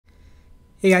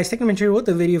Hey guys, Technomentary here with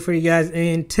a video for you guys.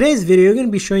 In today's video, we're going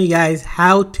to be showing you guys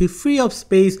how to free up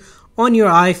space on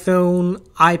your iPhone,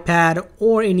 iPad,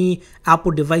 or any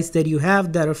Apple device that you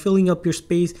have that are filling up your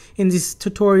space. In this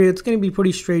tutorial, it's going to be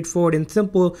pretty straightforward and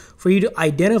simple for you to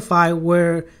identify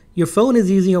where your phone is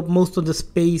using up most of the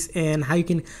space and how you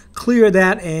can clear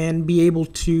that and be able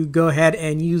to go ahead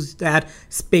and use that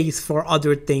space for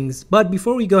other things. But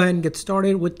before we go ahead and get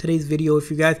started with today's video, if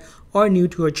you guys are new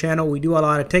to our channel, we do a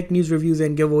lot of tech news, reviews,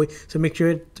 and giveaway, so make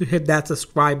sure to hit that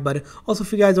subscribe button. Also,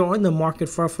 if you guys are in the market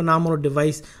for a phenomenal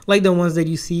device like the ones that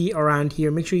you see around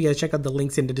here, make sure you guys check out the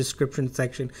links in the description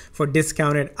section for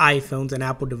discounted iPhones and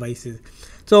Apple devices.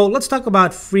 So let's talk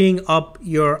about freeing up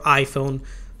your iPhone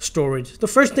storage. The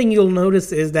first thing you'll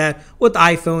notice is that with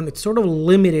iPhone, it's sort of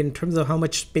limited in terms of how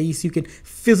much space you can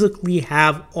physically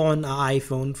have on an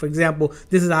iPhone. For example,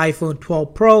 this is iPhone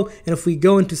 12 Pro, and if we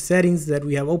go into settings that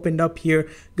we have opened up here,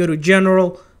 go to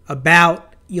General,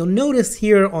 About, you'll notice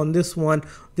here on this one,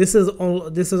 this is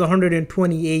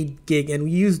 128 gig, and we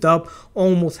used up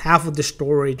almost half of the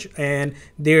storage, and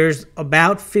there's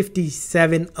about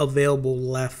 57 available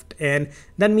left. And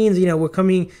that means, you know, we're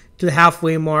coming to the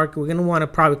halfway mark. We're going to want to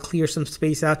probably clear some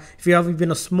space out. If you have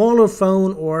even a smaller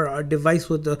phone or a device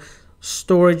with the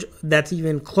storage that's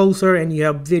even closer and you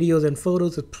have videos and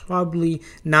photos, it's probably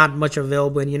not much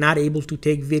available, and you're not able to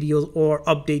take videos or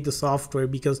update the software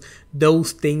because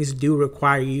those things do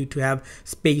require you to have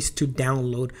space to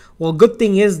download. Well, good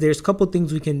thing is there's a couple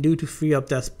things we can do to free up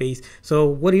that space. So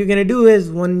what you're going to do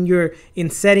is, when you're in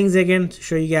settings, again, to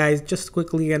show you guys just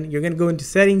quickly, and you're going to go into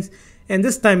settings, and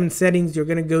this time in settings you're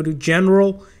going to go to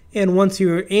General. And once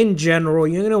you're in General,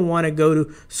 you're going to want to go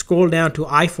to scroll down to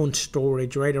iPhone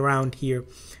storage right around here.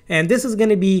 And this is going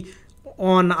to be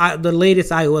on the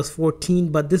latest iOS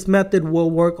 14, but this method will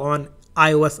work on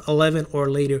iOS 11 or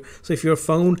later. So if your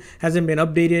phone hasn't been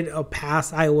updated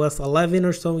past iOS 11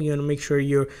 or so, you want to make sure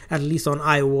you're at least on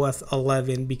iOS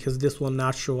 11, because this will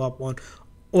not show up on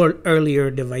or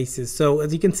earlier devices. So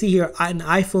as you can see here, in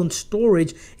iPhone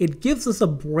storage, it gives us a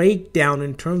breakdown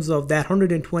in terms of that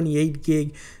 128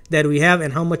 gig that we have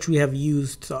and how much we have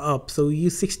used up. So we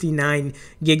use 69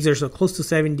 gigs or so, close to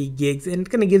 70 gigs, and it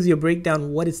kind of gives you a breakdown of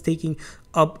what is taking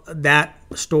up that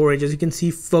storage. As you can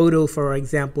see, photo, for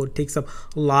example, it takes up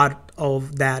a lot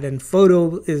of that, and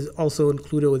photo is also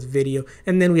included with video.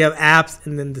 And then we have apps,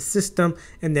 and then the system,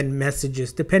 and then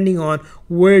messages. Depending on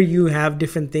where you have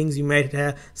different things, you might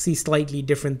see slightly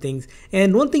different things.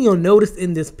 And one thing you'll notice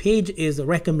in this page is a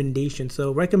recommendation.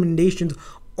 So recommendations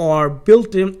are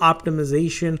built-in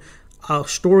optimization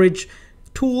storage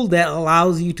tool that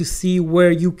allows you to see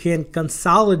where you can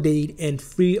consolidate and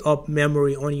free up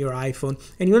memory on your iPhone.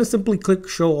 And you want to simply click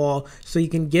show all, so you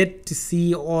can get to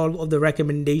see all of the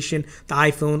recommendation the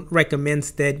iPhone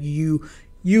recommends that you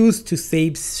use to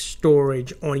save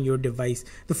storage on your device.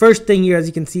 The first thing here, as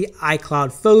you can see,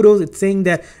 iCloud Photos. It's saying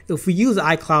that if we use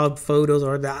iCloud Photos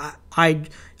or the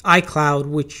iCloud,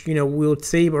 which, you know, will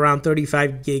save around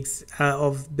 35 gigs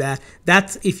of that.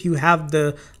 That's if you have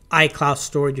the iCloud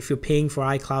storage, if you're paying for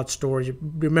iCloud storage.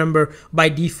 Remember, by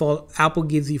default, Apple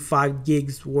gives you 5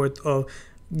 gigs worth of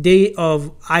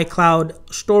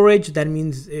iCloud storage. That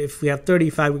means if we have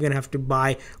 35, we're gonna have to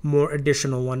buy more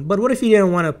additional one. But what if you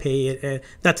didn't want to pay it?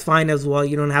 That's fine as well.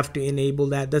 You don't have to enable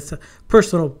that. That's a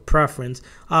personal preference.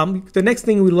 The next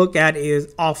thing we look at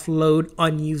is offload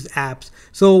unused apps.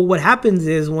 So what happens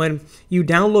is, when you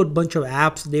download a bunch of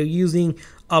apps, they're using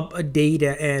up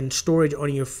data and storage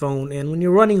on your phone, and when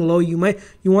you're running low, you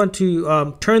want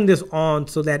to turn this on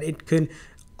so that it can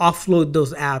offload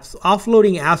those apps.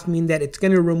 Offloading apps mean that it's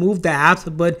going to remove the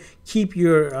apps but keep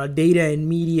your data and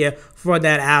media for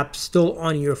that app still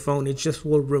on your phone. It just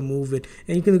will remove it,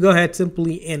 and you can go ahead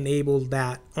simply enable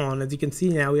that on. As you can see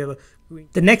now, we have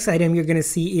the next item you're going to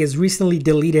see is recently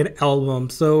deleted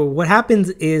albums. So what happens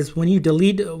is, when you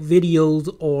delete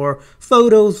videos or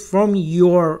photos from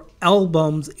your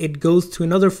albums, it goes to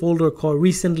another folder called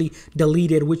recently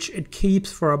deleted, which it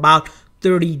keeps for about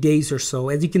 30 days or so.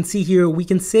 As you can see here, we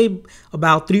can save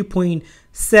about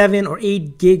 3.7 or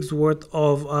 8 gigs worth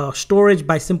of storage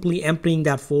by simply emptying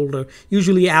that folder.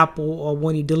 Usually Apple,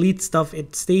 when you delete stuff,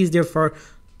 it stays there for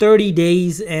 30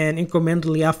 days, and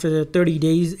incrementally after the 30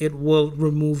 days it will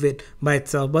remove it by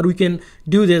itself. But we can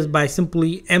do this by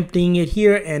simply emptying it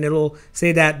here, and it'll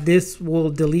say that this will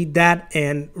delete that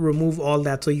and remove all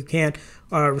that, so you can't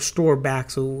restore back.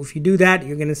 So if you do that,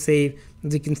 you're going to save,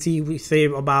 as you can see, we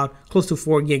save about close to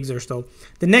 4 gigs or so.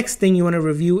 The next thing you want to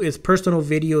review is personal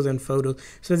videos and photos.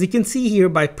 So as you can see here,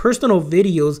 by personal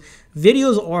videos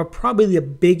are probably the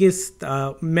biggest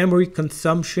memory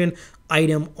consumption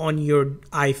item on your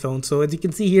iPhone. So as you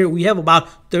can see here, we have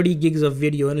about 30 gigs of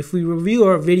video, and if we review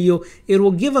our video, it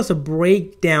will give us a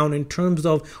breakdown in terms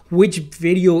of which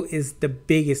video is the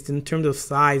biggest in terms of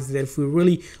size. That if we're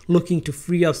really looking to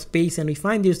free up space and we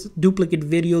find there's duplicate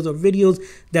videos or videos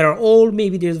that are old,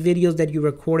 maybe there's videos that you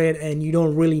recorded and you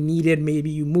don't really need it, maybe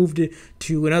you moved it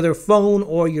to another phone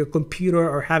or your computer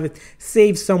or have it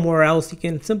saved somewhere else, you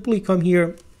can simply come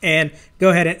here and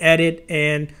go ahead and edit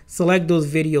and select those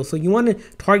videos. So you want to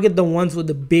target the ones with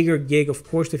the bigger gig. Of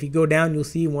course, if you go down, you'll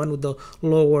see one with the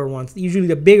lower ones. Usually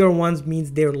the bigger ones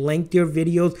means they're lengthier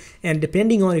videos, and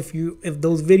depending on if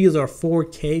those videos are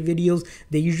 4K videos,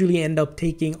 they usually end up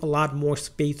taking a lot more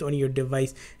space on your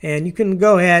device. And you can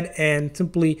go ahead and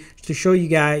simply, to show you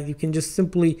guys, you can just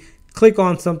simply click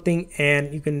on something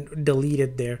and you can delete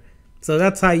it there. So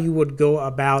that's how you would go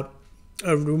about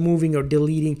removing or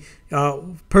deleting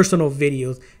personal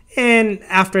videos. And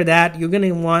after that, you're going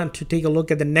to want to take a look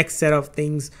at the next set of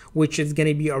things, which is going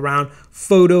to be around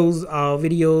photos,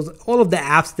 videos, all of the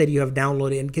apps that you have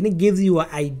downloaded, and kind of gives you an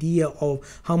idea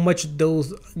of how much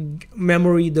those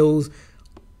memory, those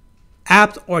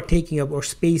apps are taking up, or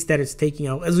space that it's taking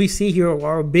up. As we see here,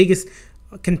 our biggest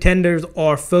contenders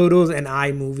are photos and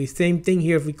iMovie. Same thing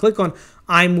here. If we click on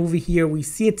iMovie here, we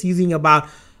see it's using about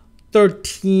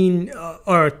 13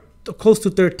 or close to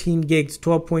 13 gigs,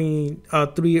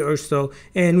 12.3 or so,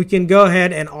 and we can go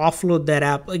ahead and offload that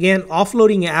app. Again,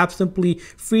 offloading an app simply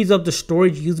frees up the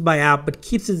storage used by app, but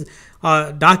keeps its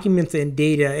documents and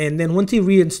data, and then once you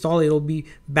reinstall it, it'll be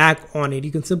back on it.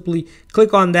 You can simply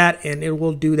click on that and it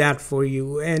will do that for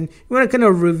you. And you want to kind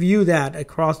of review that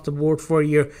across the board for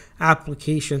your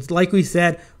applications. Like we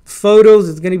said, photos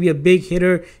is going to be a big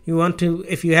hitter. You want to,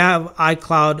 if you have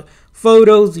iCloud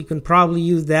photos, you can probably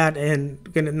use that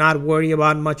and gonna not worry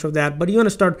about much of that. But you want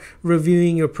to start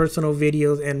reviewing your personal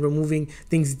videos and removing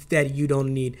things that you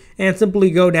don't need, and simply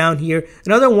go down here.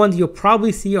 Another one you'll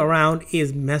probably see around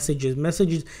is messages.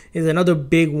 Messages is another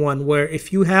big one, where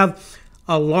if you have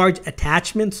a large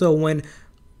attachment, so when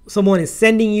someone is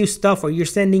sending you stuff, or you're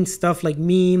sending stuff like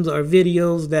memes or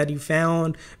videos that you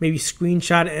found, maybe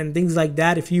screenshot and things like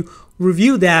that, if you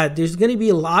review that, there's going to be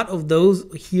a lot of those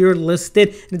here listed,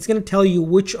 and it's going to tell you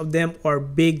which of them are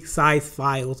big size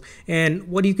files. And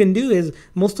what you can do is,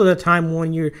 most of the time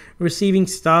when you're receiving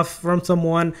stuff from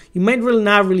someone, you might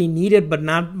not really need it, but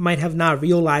might have not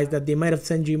realized that they might have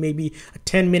sent you maybe a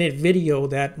 10-minute video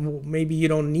that maybe you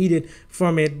don't need it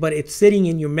from it, but it's sitting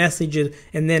in your messages,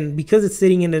 and then because it's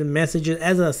sitting in the messages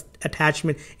as a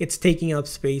attachment, it's taking up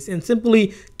space. And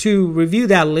simply to review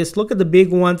that list, look at the big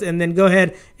ones and then go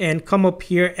ahead and come up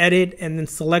here, edit, and then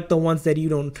select the ones that you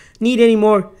don't need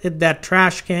anymore. Hit that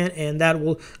trash can and that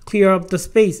will clear up the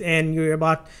space, and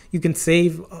you can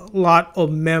save a lot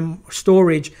of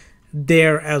storage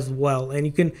there as well. And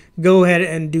you can go ahead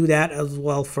and do that as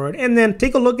well for it. And then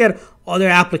take a look at other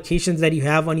applications that you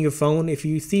have on your phone. If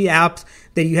you see apps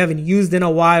that you haven't used in a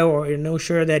while, or you're not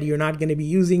sure that you're not going to be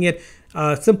using it,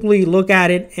 simply look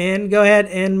at it and go ahead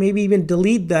and maybe even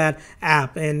delete that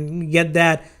app and get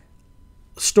that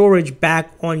storage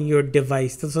back on your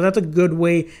device. So that's a good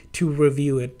way to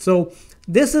review it. So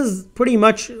this is pretty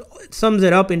much sums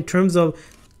it up in terms of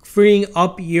freeing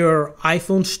up your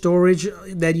iPhone storage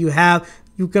that you have.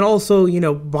 You can also,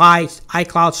 buy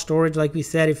iCloud storage, like we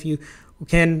said, if you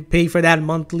can pay for that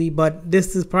monthly, but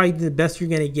this is probably the best you're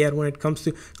going to get when it comes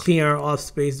to clearing off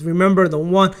space. Remember,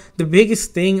 the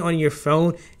biggest thing on your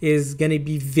phone is going to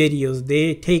be videos.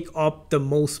 They take up the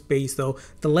most space. So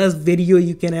the less video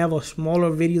you can have, or smaller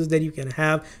videos that you can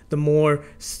have, the more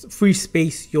free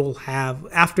space you'll have.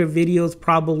 After videos,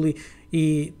 probably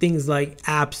things like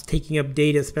apps taking up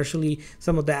data, especially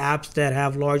some of the apps that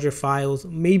have larger files.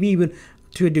 Maybe even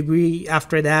to a degree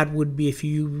after that would be if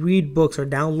you read books or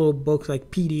download books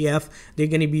like PDF, they're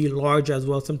going to be large as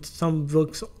well. Some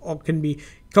books can be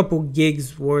a couple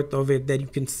gigs worth of it that you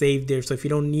can save there. So if you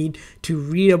don't need to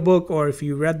read a book, or if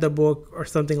you read the book or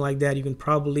something like that, you can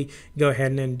probably go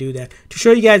ahead and do that. To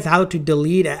show you guys how to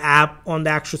delete an app on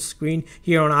the actual screen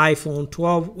here on iPhone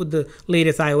 12 with the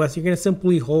latest iOS, you're going to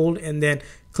simply hold and then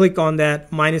click on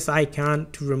that minus icon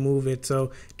to remove it.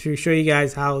 So to show you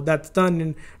guys how that's done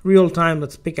in real time,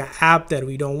 let's pick an app that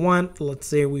we don't want. Let's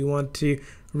say we want to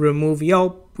remove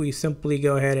Yelp. We simply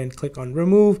go ahead and click on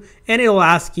remove, and it will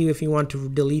ask you if you want to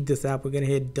delete this app. We're going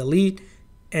to hit delete,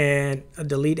 and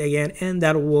delete again, and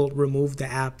that will remove the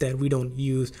app that we don't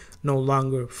use no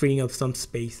longer, freeing up some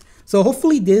space. So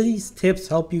hopefully these tips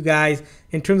help you guys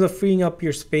in terms of freeing up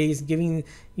your space, giving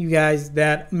you guys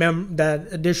that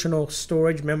additional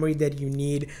storage memory that you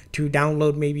need to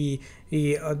download maybe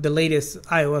the latest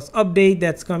iOS update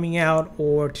that's coming out,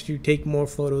 or to take more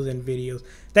photos and videos.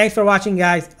 Thanks for watching,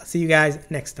 guys. I'll see you guys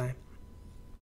next time.